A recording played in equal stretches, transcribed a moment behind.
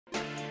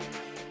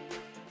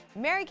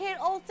Mary-Kate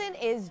Olsen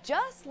is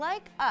just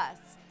like us.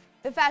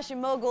 The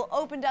fashion mogul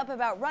opened up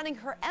about running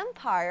her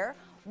empire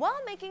while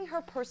making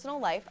her personal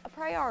life a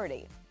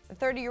priority. The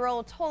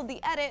 30-year-old told The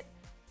Edit,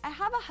 "I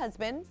have a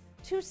husband,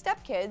 2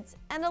 stepkids,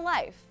 and a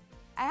life.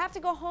 I have to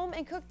go home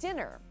and cook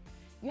dinner.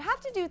 You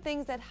have to do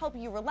things that help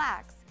you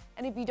relax,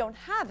 and if you don't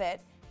have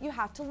it, you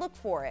have to look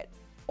for it,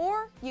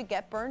 or you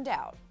get burned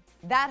out."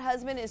 That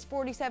husband is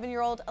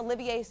 47-year-old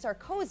Olivier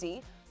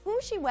Sarkozy, who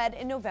she wed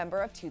in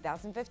November of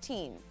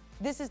 2015.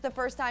 This is the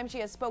first time she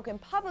has spoken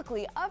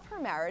publicly of her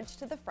marriage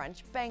to the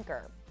French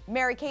banker.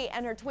 Mary-Kate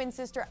and her twin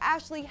sister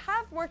Ashley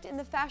have worked in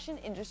the fashion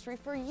industry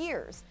for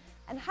years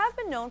and have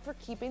been known for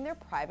keeping their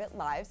private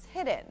lives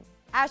hidden.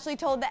 Ashley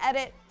told The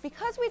Edit,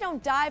 "Because we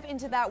don't dive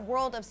into that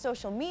world of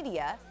social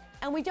media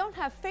and we don't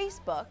have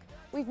Facebook,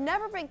 we've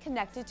never been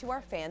connected to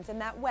our fans in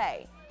that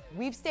way.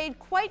 We've stayed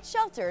quite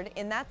sheltered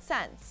in that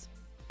sense."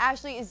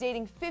 Ashley is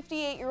dating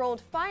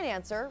 58-year-old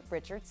financier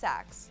Richard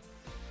Sachs.